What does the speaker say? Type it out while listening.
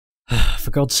For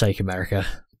God's sake, America.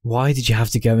 Why did you have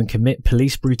to go and commit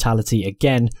police brutality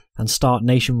again and start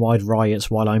nationwide riots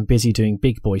while I'm busy doing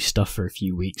big boy stuff for a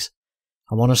few weeks?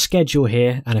 I'm on a schedule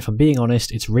here, and if I'm being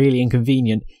honest, it's really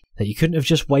inconvenient that you couldn't have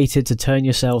just waited to turn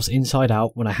yourselves inside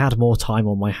out when I had more time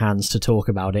on my hands to talk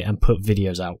about it and put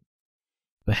videos out.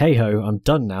 But hey ho, I'm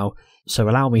done now, so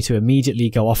allow me to immediately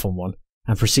go off on one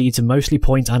and proceed to mostly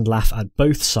point and laugh at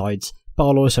both sides, but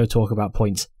I'll also talk about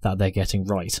points that they're getting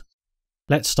right.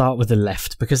 Let's start with the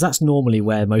left, because that's normally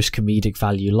where most comedic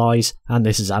value lies, and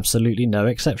this is absolutely no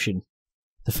exception.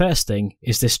 The first thing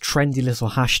is this trendy little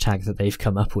hashtag that they've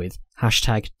come up with,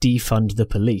 hashtag defund the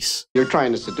police. You're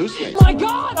trying to seduce me. My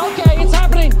God! Okay, it's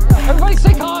happening! Everybody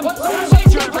stay calm! What's the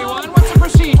procedure, everyone? What's the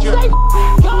procedure? Stay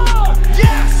calm!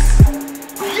 Yes!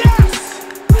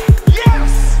 Yes!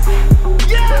 Yes! Yes!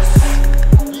 Yes!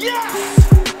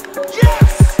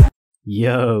 Yes!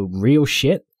 Yo, real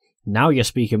shit? Now you're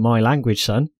speaking my language,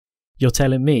 son. You're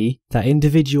telling me that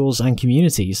individuals and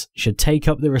communities should take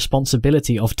up the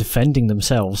responsibility of defending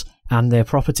themselves and their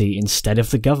property instead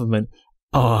of the government?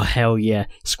 Oh, hell yeah.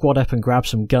 Squad up and grab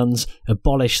some guns,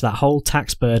 abolish that whole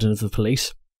tax burden of the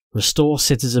police, restore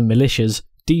citizen militias,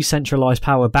 decentralise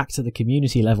power back to the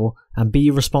community level, and be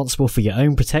responsible for your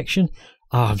own protection?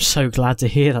 Oh, I'm so glad to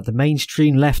hear that the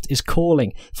mainstream left is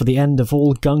calling for the end of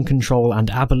all gun control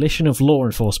and abolition of law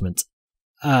enforcement.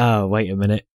 Oh, wait a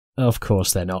minute. Of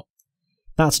course they're not.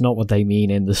 That's not what they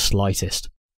mean in the slightest.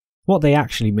 What they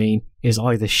actually mean is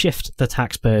either shift the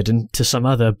tax burden to some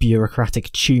other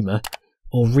bureaucratic tumour,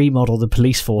 or remodel the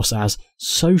police force as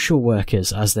social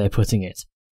workers, as they're putting it.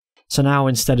 So now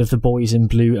instead of the boys in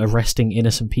blue arresting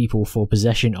innocent people for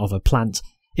possession of a plant,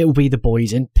 it will be the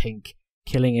boys in pink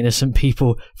killing innocent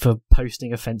people for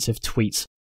posting offensive tweets.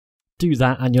 Do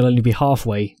that and you'll only be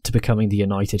halfway to becoming the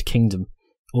United Kingdom.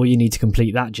 All you need to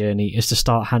complete that journey is to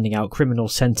start handing out criminal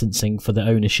sentencing for the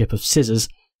ownership of scissors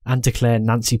and declare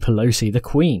Nancy Pelosi the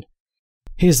Queen.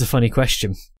 Here's the funny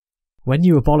question. When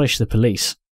you abolish the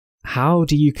police, how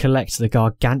do you collect the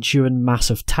gargantuan mass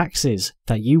of taxes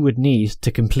that you would need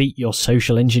to complete your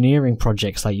social engineering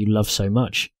projects that you love so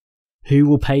much? Who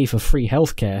will pay for free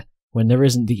healthcare when there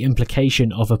isn't the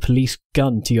implication of a police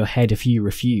gun to your head if you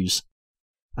refuse?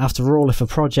 After all, if a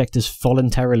project is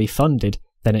voluntarily funded,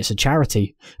 then it's a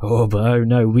charity. Oh, but oh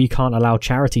no, we can't allow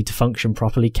charity to function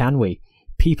properly, can we?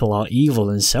 People are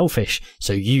evil and selfish,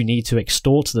 so you need to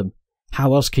extort them.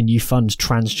 How else can you fund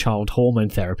trans child hormone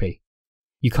therapy?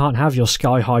 You can't have your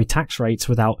sky-high tax rates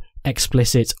without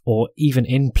explicit or even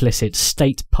implicit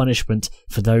state punishment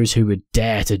for those who would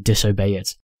dare to disobey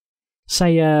it.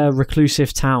 Say a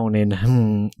reclusive town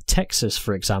in, Texas,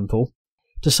 for example,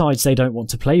 decides they don't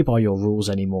want to play by your rules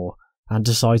anymore, and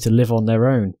decide to live on their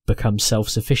own, become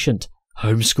self-sufficient,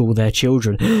 homeschool their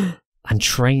children, and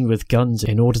train with guns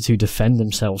in order to defend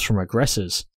themselves from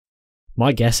aggressors.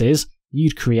 My guess is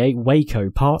you'd create Waco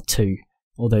Part 2,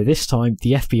 although this time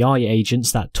the FBI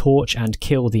agents that torch and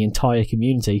kill the entire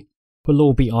community will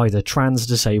all be either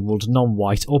trans-disabled,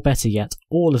 non-white, or better yet,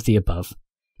 all of the above,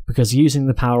 because using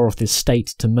the power of the state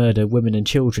to murder women and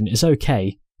children is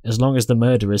okay, as long as the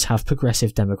murderers have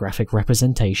progressive demographic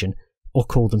representation or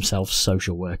call themselves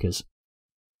social workers.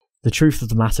 The truth of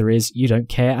the matter is, you don't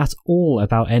care at all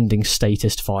about ending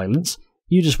statist violence,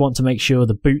 you just want to make sure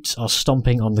the boots are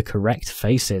stomping on the correct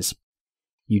faces.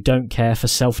 You don't care for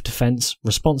self-defense,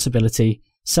 responsibility,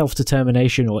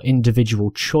 self-determination or individual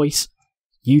choice,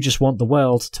 you just want the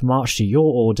world to march to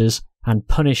your orders and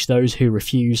punish those who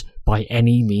refuse by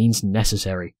any means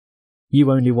necessary. You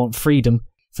only want freedom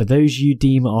for those you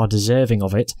deem are deserving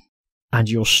of it, and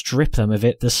you'll strip them of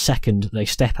it the second they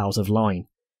step out of line.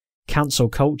 Cancel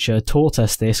culture taught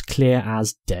us this clear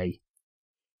as day.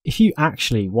 If you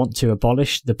actually want to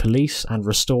abolish the police and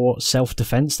restore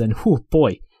self-defense, then whew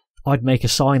boy, I'd make a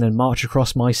sign and march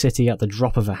across my city at the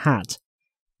drop of a hat.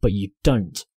 But you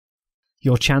don't.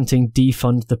 You're chanting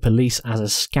defund the police as a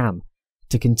scam,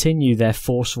 to continue their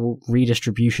forceful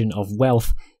redistribution of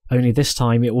wealth, only this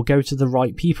time it will go to the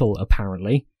right people,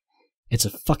 apparently. It's a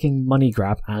fucking money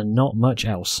grab and not much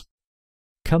else.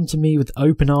 Come to me with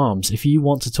open arms if you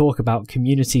want to talk about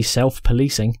community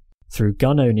self-policing through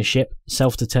gun ownership,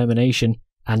 self-determination,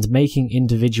 and making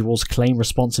individuals claim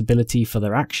responsibility for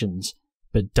their actions.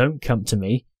 But don't come to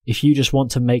me if you just want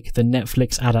to make the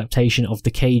Netflix adaptation of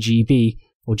the KGB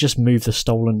or just move the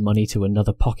stolen money to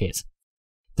another pocket.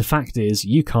 The fact is,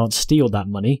 you can't steal that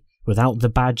money without the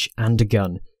badge and a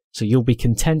gun, so you'll be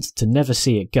content to never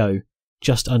see it go,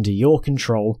 just under your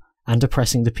control and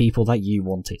oppressing the people that you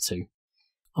want it to.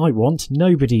 I want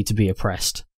nobody to be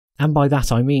oppressed, and by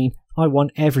that I mean I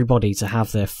want everybody to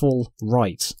have their full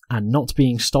rights and not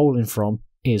being stolen from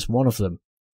is one of them.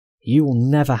 You will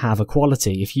never have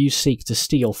equality if you seek to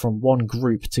steal from one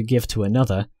group to give to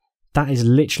another. That is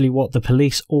literally what the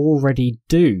police already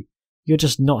do. You're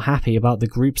just not happy about the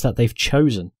groups that they've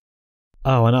chosen.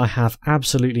 Oh, and I have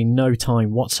absolutely no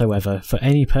time whatsoever for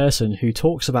any person who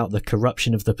talks about the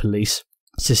corruption of the police,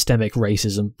 systemic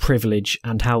racism, privilege,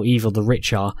 and how evil the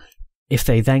rich are, if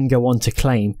they then go on to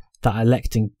claim that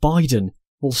electing Biden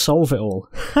will solve it all.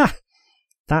 Ha!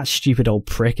 That stupid old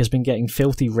prick has been getting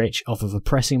filthy rich off of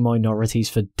oppressing minorities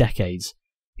for decades.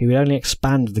 He would only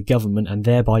expand the government and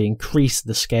thereby increase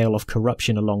the scale of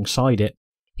corruption alongside it.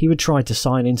 He would try to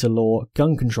sign into law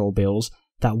gun control bills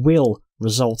that will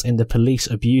result in the police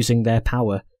abusing their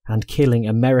power and killing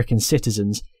American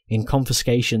citizens in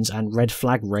confiscations and red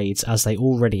flag raids as they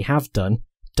already have done,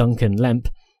 Duncan Lemp,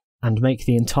 and make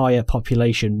the entire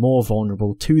population more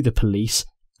vulnerable to the police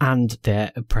and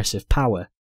their oppressive power.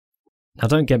 Now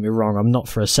don't get me wrong, I'm not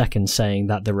for a second saying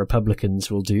that the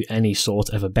Republicans will do any sort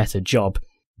of a better job,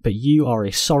 but you are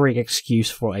a sorry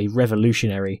excuse for a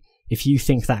revolutionary if you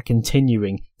think that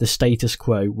continuing the status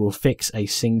quo will fix a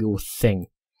single thing.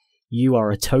 You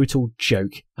are a total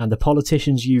joke, and the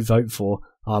politicians you vote for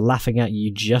are laughing at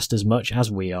you just as much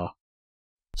as we are.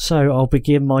 So I'll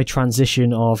begin my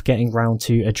transition of getting round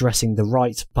to addressing the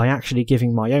right by actually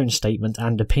giving my own statement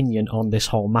and opinion on this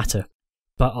whole matter.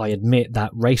 But I admit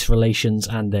that race relations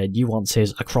and their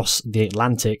nuances across the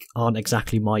Atlantic aren't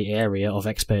exactly my area of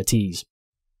expertise.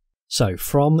 So,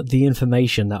 from the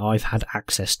information that I've had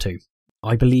access to,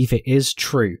 I believe it is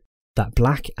true that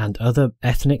black and other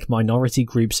ethnic minority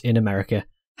groups in America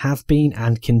have been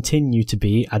and continue to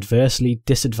be adversely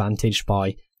disadvantaged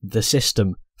by the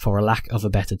system, for a lack of a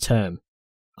better term.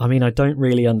 I mean, I don't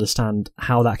really understand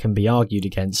how that can be argued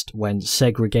against when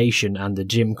segregation and the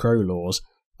Jim Crow laws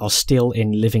are still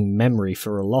in living memory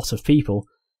for a lot of people.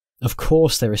 Of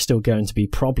course there are still going to be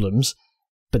problems,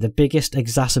 but the biggest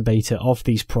exacerbator of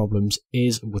these problems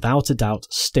is, without a doubt,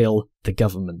 still the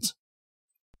government.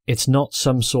 It's not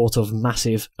some sort of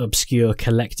massive, obscure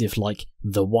collective like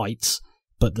the whites,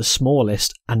 but the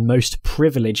smallest and most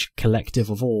privileged collective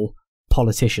of all,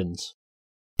 politicians.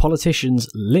 Politicians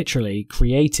literally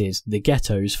created the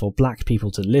ghettos for black people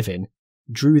to live in,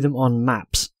 drew them on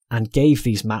maps, and gave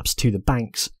these maps to the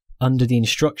banks under the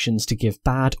instructions to give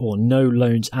bad or no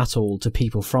loans at all to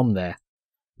people from there.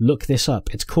 Look this up,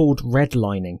 it's called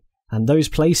redlining, and those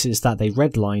places that they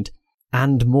redlined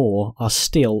and more are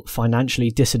still financially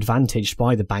disadvantaged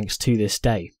by the banks to this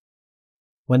day.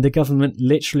 When the government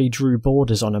literally drew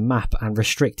borders on a map and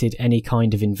restricted any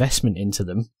kind of investment into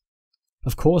them,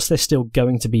 of course they're still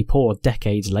going to be poor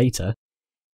decades later.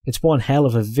 It's one hell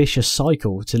of a vicious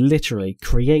cycle to literally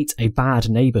create a bad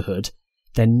neighbourhood,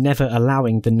 then never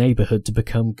allowing the neighbourhood to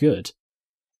become good.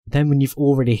 Then when you've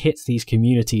already hit these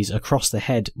communities across the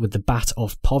head with the bat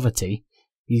of poverty,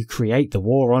 you create the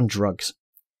war on drugs.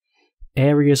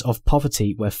 Areas of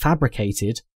poverty were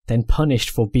fabricated, then punished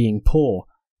for being poor,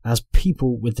 as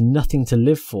people with nothing to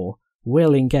live for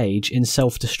will engage in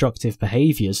self-destructive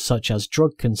behaviours such as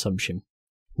drug consumption.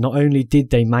 Not only did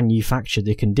they manufacture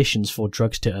the conditions for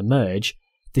drugs to emerge,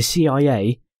 the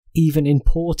CIA even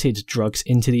imported drugs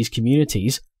into these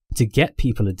communities to get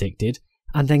people addicted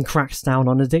and then cracked down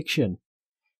on addiction.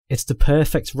 It's the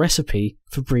perfect recipe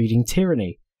for breeding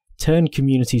tyranny. Turn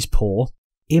communities poor,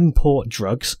 import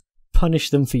drugs, punish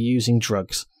them for using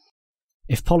drugs.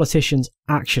 If politicians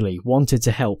actually wanted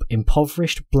to help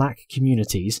impoverished black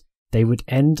communities, they would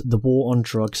end the war on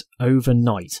drugs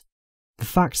overnight. The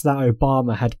fact that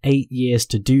Obama had 8 years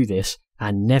to do this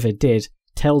and never did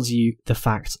tells you the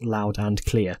fact loud and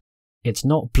clear. It's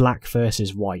not black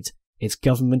versus white, it's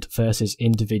government versus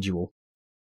individual.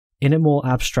 In a more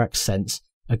abstract sense,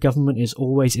 a government is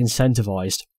always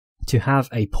incentivized to have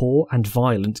a poor and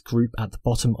violent group at the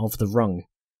bottom of the rung.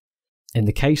 In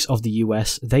the case of the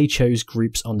US, they chose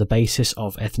groups on the basis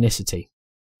of ethnicity.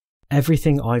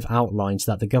 Everything I've outlined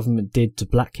that the government did to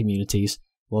black communities,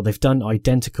 well, they've done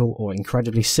identical or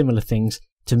incredibly similar things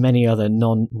to many other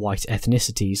non-white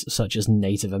ethnicities such as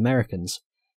Native Americans.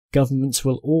 Governments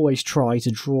will always try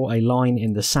to draw a line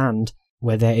in the sand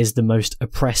where there is the most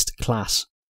oppressed class.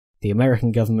 The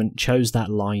American government chose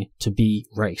that line to be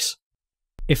race.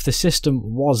 If the system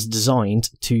was designed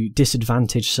to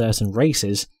disadvantage certain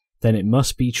races, then it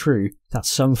must be true that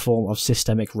some form of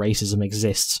systemic racism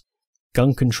exists.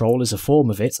 Gun control is a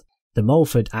form of it. The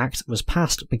Mulford Act was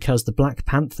passed because the Black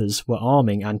Panthers were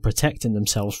arming and protecting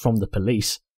themselves from the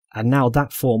police, and now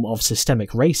that form of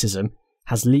systemic racism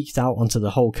has leaked out onto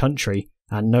the whole country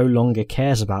and no longer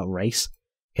cares about race.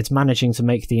 It's managing to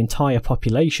make the entire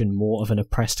population more of an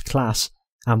oppressed class,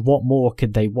 and what more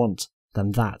could they want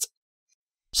than that?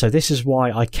 So this is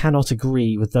why I cannot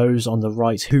agree with those on the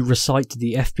right who recite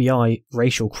the FBI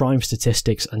racial crime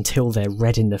statistics until they're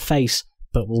red in the face,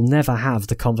 but will never have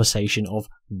the conversation of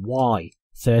why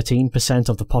 13%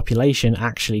 of the population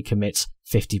actually commits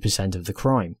 50% of the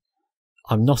crime.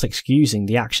 I'm not excusing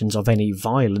the actions of any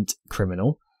violent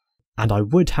criminal, and I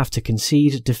would have to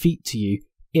concede defeat to you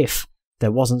if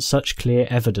there wasn't such clear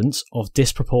evidence of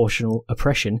disproportional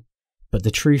oppression, but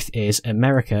the truth is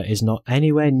America is not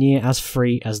anywhere near as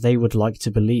free as they would like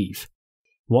to believe.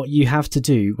 What you have to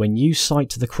do when you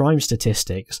cite the crime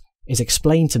statistics is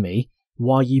explain to me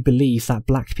why you believe that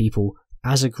black people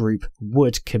as a group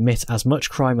would commit as much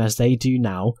crime as they do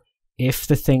now if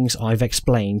the things I've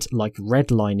explained, like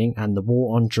redlining and the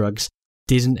war on drugs,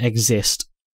 didn't exist.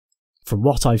 From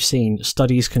what I've seen,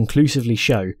 studies conclusively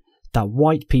show that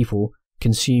white people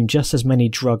consume just as many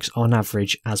drugs on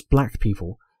average as black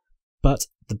people, but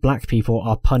the black people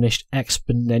are punished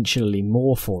exponentially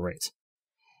more for it.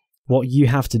 What you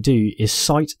have to do is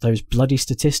cite those bloody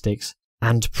statistics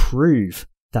and prove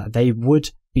that they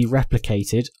would be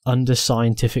replicated under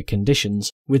scientific conditions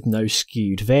with no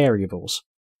skewed variables.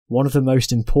 One of the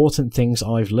most important things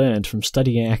I've learned from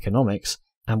studying economics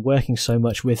and working so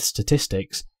much with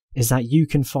statistics is that you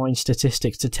can find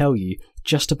statistics to tell you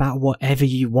just about whatever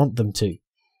you want them to.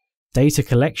 Data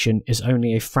collection is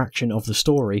only a fraction of the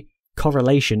story.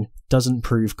 Correlation doesn't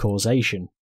prove causation.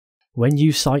 When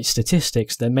you cite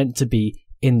statistics, they're meant to be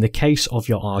in the case of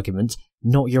your argument,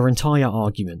 not your entire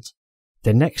argument.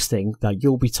 The next thing that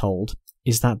you'll be told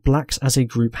is that blacks as a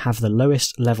group have the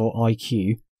lowest level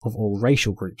IQ of all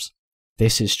racial groups.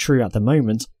 This is true at the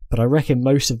moment, but I reckon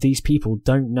most of these people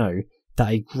don't know that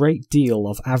a great deal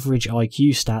of average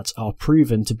IQ stats are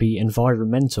proven to be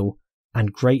environmental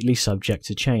and greatly subject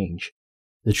to change.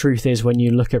 The truth is, when you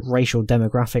look at racial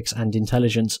demographics and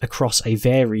intelligence across a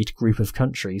varied group of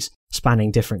countries,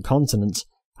 spanning different continents,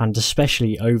 and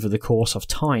especially over the course of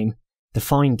time, the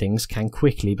findings can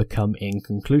quickly become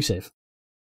inconclusive.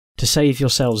 To save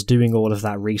yourselves doing all of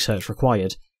that research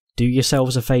required, do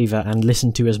yourselves a favour and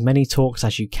listen to as many talks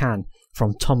as you can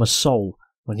from Thomas Sowell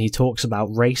when he talks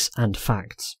about race and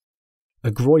facts.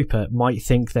 A groyper might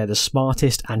think they're the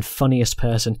smartest and funniest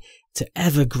person to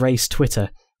ever grace Twitter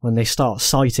when they start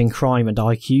citing crime and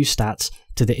IQ stats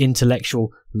to the intellectual,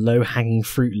 low-hanging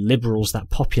fruit liberals that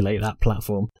populate that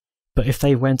platform. But if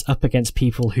they went up against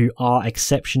people who are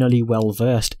exceptionally well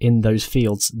versed in those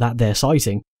fields that they're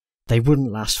citing, they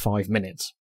wouldn't last 5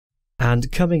 minutes.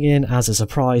 And coming in as a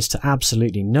surprise to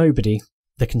absolutely nobody,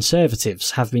 the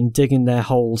Conservatives have been digging their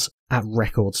holes at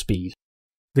record speed.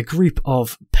 The group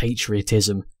of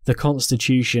patriotism, the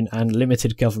Constitution and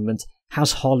limited government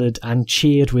has hollered and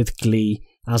cheered with glee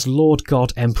as Lord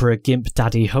God Emperor Gimp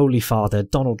Daddy Holy Father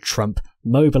Donald Trump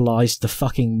mobilised the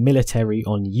fucking military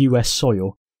on US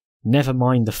soil. Never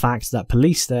mind the fact that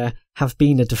police there have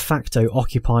been a de facto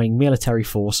occupying military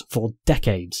force for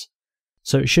decades.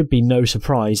 So it should be no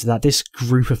surprise that this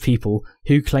group of people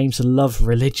who claim to love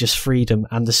religious freedom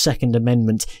and the Second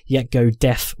Amendment yet go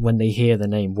deaf when they hear the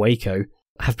name Waco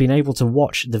have been able to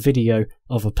watch the video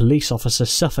of a police officer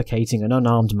suffocating an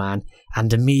unarmed man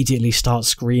and immediately start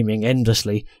screaming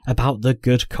endlessly about the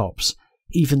good cops,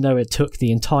 even though it took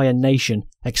the entire nation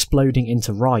exploding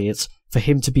into riots for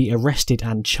him to be arrested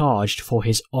and charged for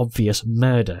his obvious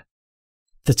murder.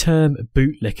 The term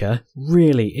bootlicker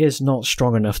really is not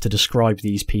strong enough to describe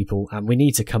these people, and we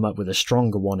need to come up with a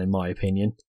stronger one in my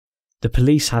opinion. The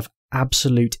police have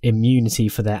absolute immunity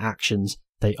for their actions.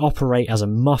 They operate as a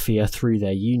mafia through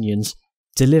their unions.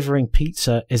 Delivering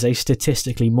pizza is a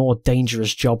statistically more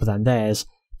dangerous job than theirs.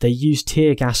 They use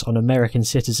tear gas on American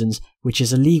citizens, which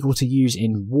is illegal to use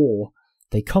in war.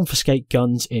 They confiscate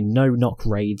guns in no-knock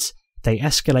raids. They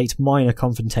escalate minor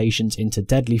confrontations into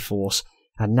deadly force.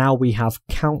 And now we have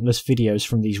countless videos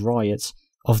from these riots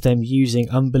of them using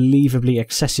unbelievably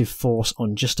excessive force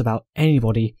on just about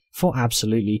anybody for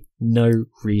absolutely no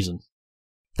reason.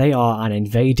 They are an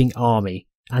invading army,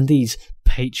 and these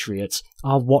patriots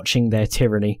are watching their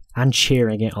tyranny and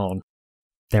cheering it on.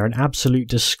 They're an absolute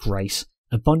disgrace,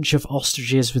 a bunch of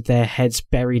ostriches with their heads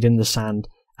buried in the sand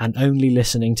and only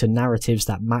listening to narratives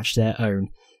that match their own,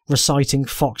 reciting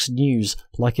Fox News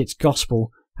like it's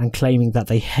gospel and claiming that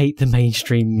they hate the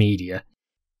mainstream media.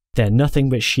 They're nothing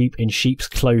but sheep in sheep's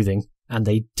clothing, and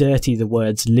they dirty the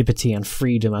words liberty and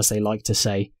freedom as they like to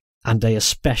say, and they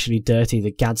especially dirty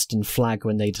the Gadsden flag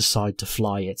when they decide to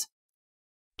fly it.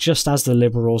 Just as the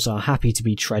liberals are happy to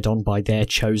be tread on by their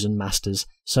chosen masters,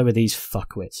 so are these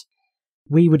fuckwits.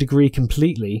 We would agree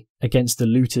completely against the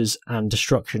looters and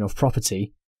destruction of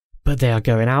property, but they are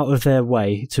going out of their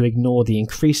way to ignore the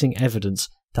increasing evidence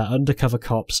that undercover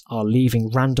cops are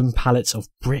leaving random pallets of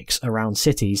bricks around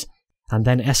cities and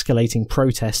then escalating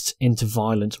protests into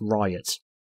violent riots.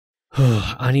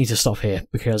 I need to stop here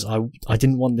because I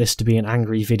didn't want this to be an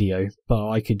angry video, but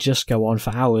I could just go on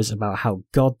for hours about how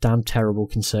goddamn terrible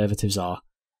conservatives are.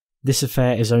 This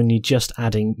affair is only just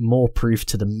adding more proof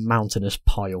to the mountainous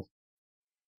pile.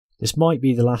 This might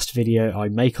be the last video I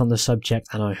make on the subject,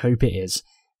 and I hope it is.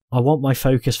 I want my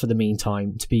focus for the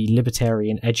meantime to be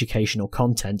libertarian educational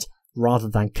content rather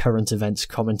than current events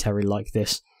commentary like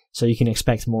this, so you can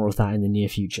expect more of that in the near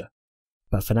future.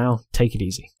 But for now, take it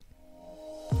easy.